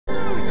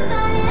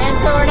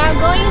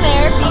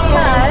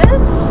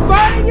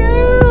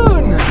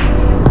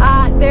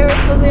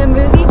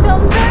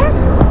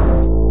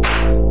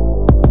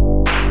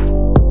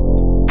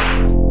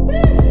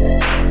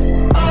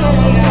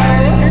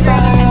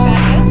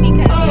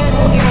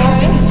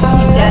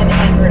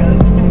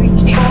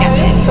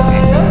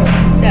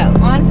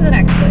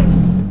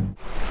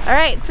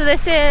Alright, so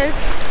this is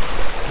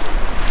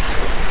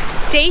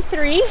day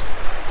 3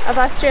 of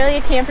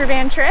Australia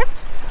campervan trip,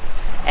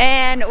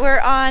 and we're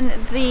on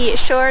the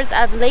shores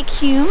of Lake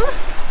Hume.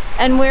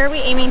 And where are we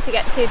aiming to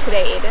get to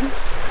today, Aden?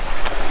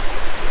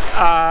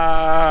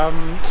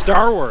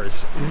 Star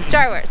Wars.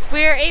 Star Wars.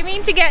 We're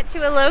aiming to get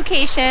to a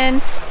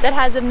location that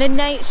has a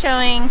midnight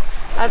showing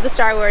of the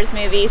Star Wars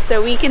movie,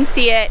 so we can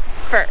see it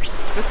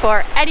first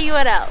before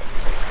anyone else.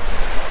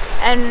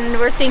 And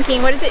we're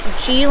thinking, what is it?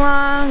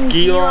 Geelong?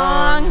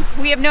 Geelong.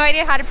 We have no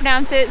idea how to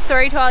pronounce it.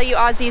 Sorry to all you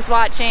Aussies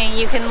watching.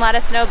 You can let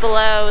us know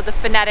below the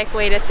phonetic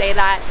way to say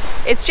that.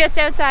 It's just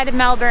outside of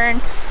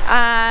Melbourne,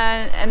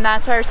 and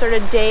that's our sort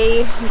of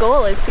day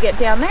goal, is to get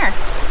down there.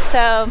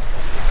 So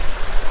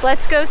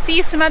let's go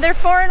see some other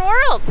foreign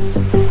worlds.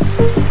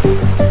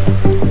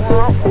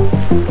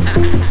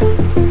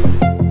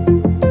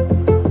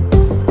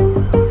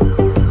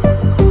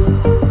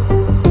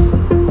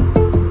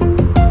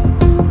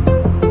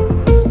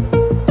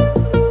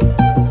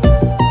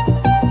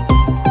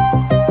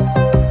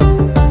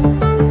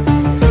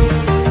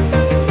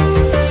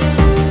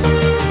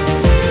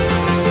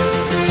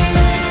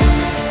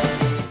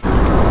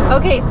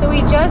 Okay, so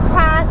we just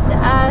passed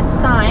a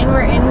sign.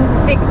 We're in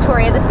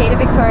Victoria, the state of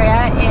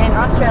Victoria in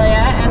Australia,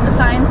 and the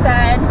sign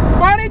said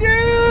Bonnie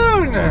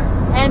Doon!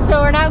 And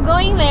so we're now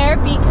going there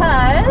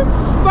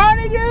because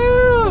Bonnie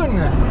Doon!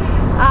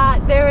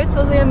 there was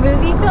supposedly a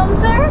movie filmed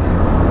there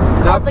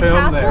called The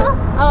Castle. There.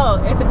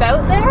 Oh, it's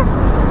about there?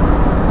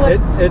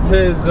 It's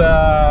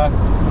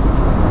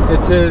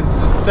his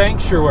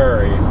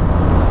sanctuary.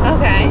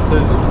 Okay. This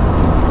is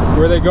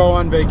where they go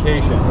on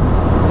vacation.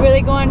 Where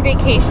they go on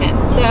vacation.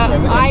 So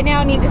I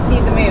now need to see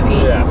the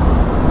movie. Yeah.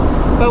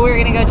 But we're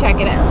gonna go check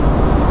it out.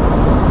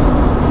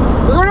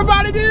 We're going to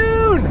Bonnie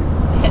Doon!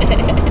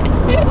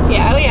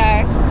 Yeah, we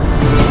are.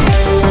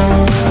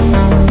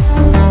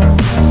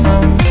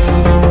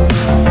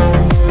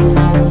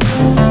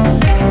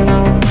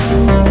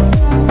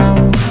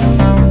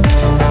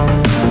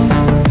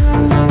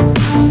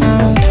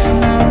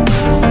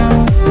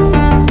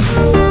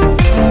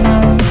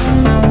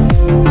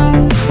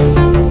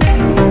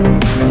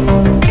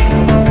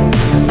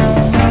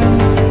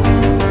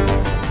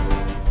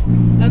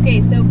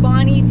 Okay, so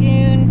Bonnie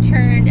Doon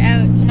turned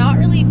out to not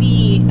really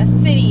be a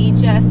city,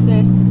 just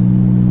this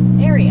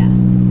area.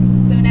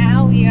 So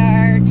now we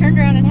are turned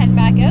around and heading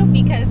back out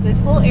because this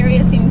whole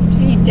area seems to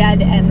be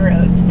dead end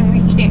roads and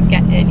we can't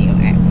get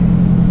anywhere.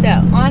 So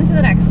on to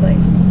the next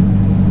place.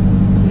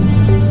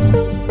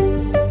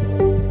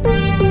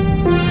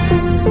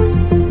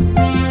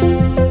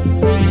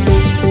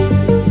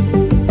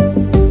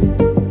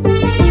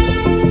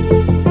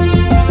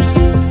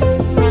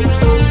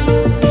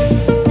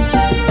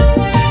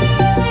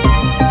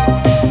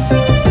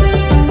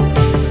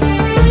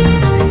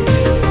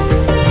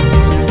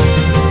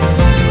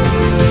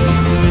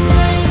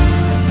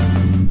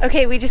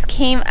 Okay, we just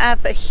came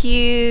up a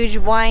huge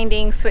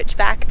winding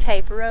switchback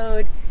type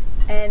road,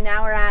 and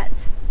now we're at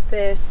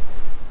this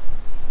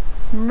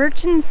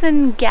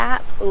Murchison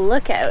Gap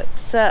lookout.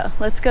 So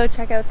let's go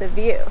check out the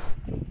view.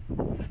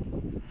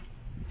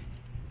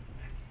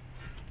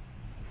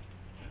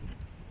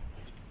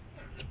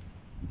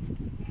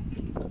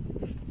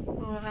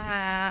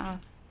 Wow.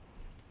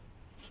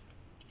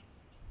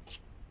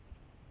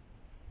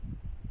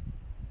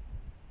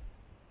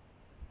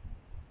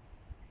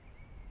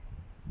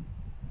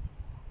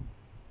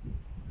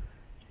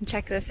 And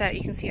check this out,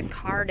 you can see a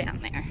car down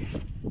there.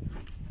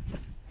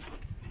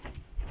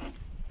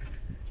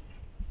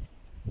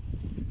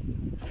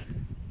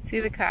 See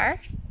the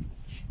car?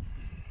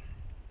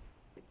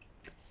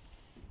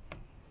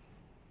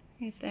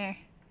 Right there.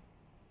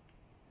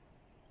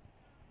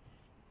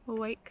 A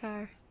white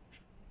car.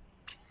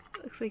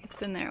 Looks like it's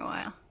been there a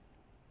while.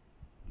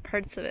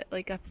 Parts of it,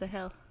 like up the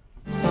hill.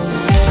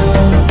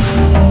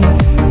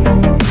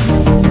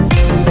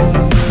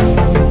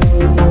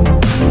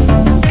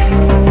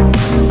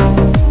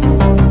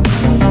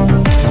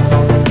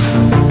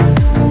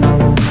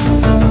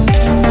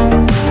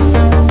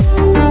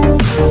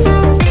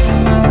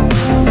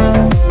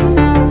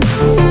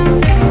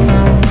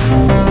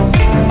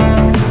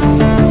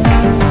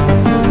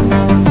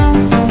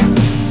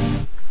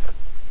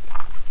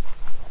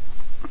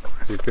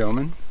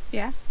 Filming?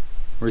 Yeah.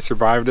 We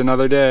survived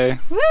another day.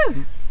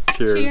 Woo!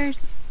 Cheers.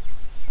 Cheers.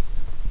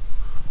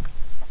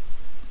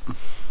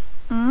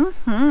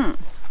 And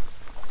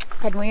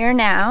we are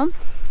now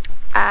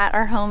at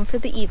our home for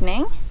the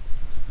evening,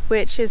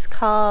 which is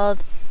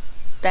called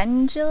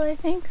Benjil, I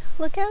think,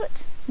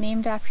 Lookout,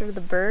 named after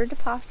the bird,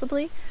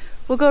 possibly.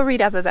 We'll go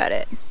read up about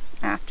it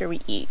after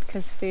we eat,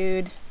 because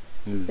food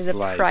is a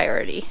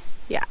priority.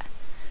 Yeah.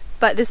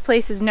 But this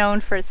place is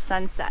known for its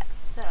sunsets,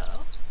 so...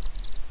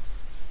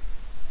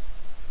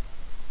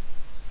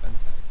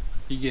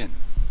 Begin.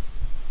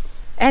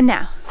 And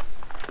now,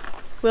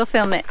 we'll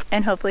film it,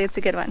 and hopefully it's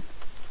a good one.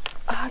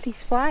 Oh,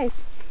 these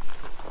flies.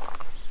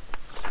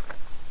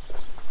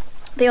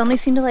 They only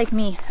seem to like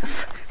me.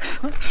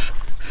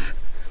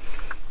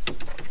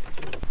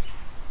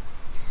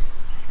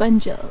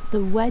 Bunjil,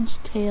 the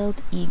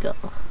wedge-tailed eagle.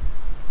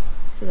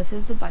 So this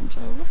is the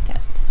Bunjil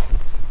lookout.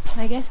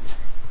 I guess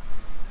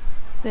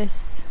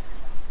this,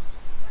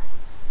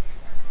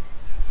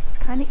 it's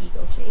kind of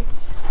eagle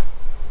shaped.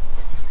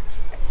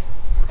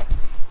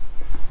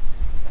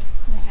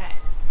 Okay.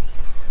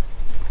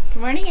 Good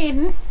morning,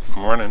 Aden.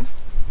 Morning.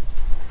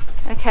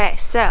 Okay,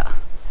 so,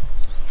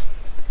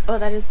 oh,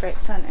 that is bright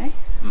sun, eh?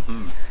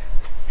 Mm-hmm.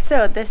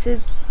 So this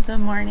is the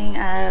morning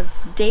of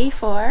day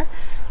 4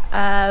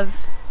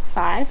 of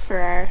 5 for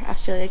our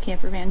Australia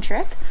campervan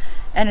trip,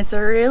 and it's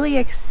a really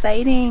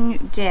exciting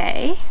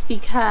day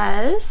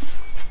because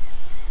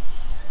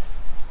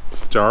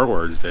Star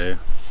Wars Day.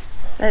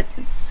 that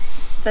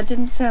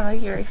didn't sound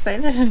like you were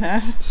excited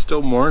enough. It's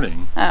still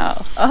morning.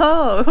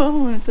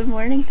 Oh, it's a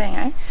morning thing,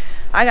 eh?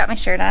 I got my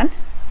shirt on,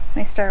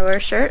 my Star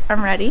Wars shirt.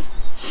 I'm ready.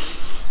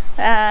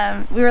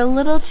 We were a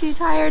little too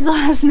tired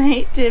last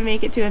night to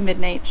make it to a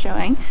midnight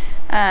showing,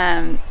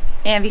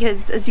 and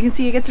because, as you can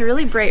see, it gets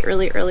really bright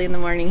really early in the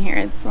morning here.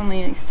 It's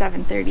only like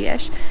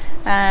 7:30ish,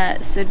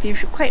 so it'd be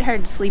quite hard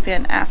to sleep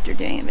in after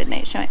doing a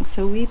midnight showing.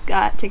 So we've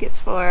got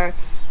tickets for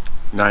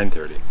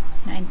 9:30.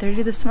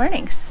 9:30 this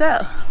morning.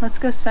 So let's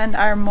go spend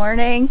our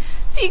morning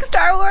seeing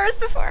Star Wars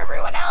before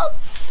everyone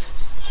else.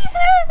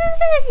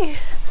 Yay!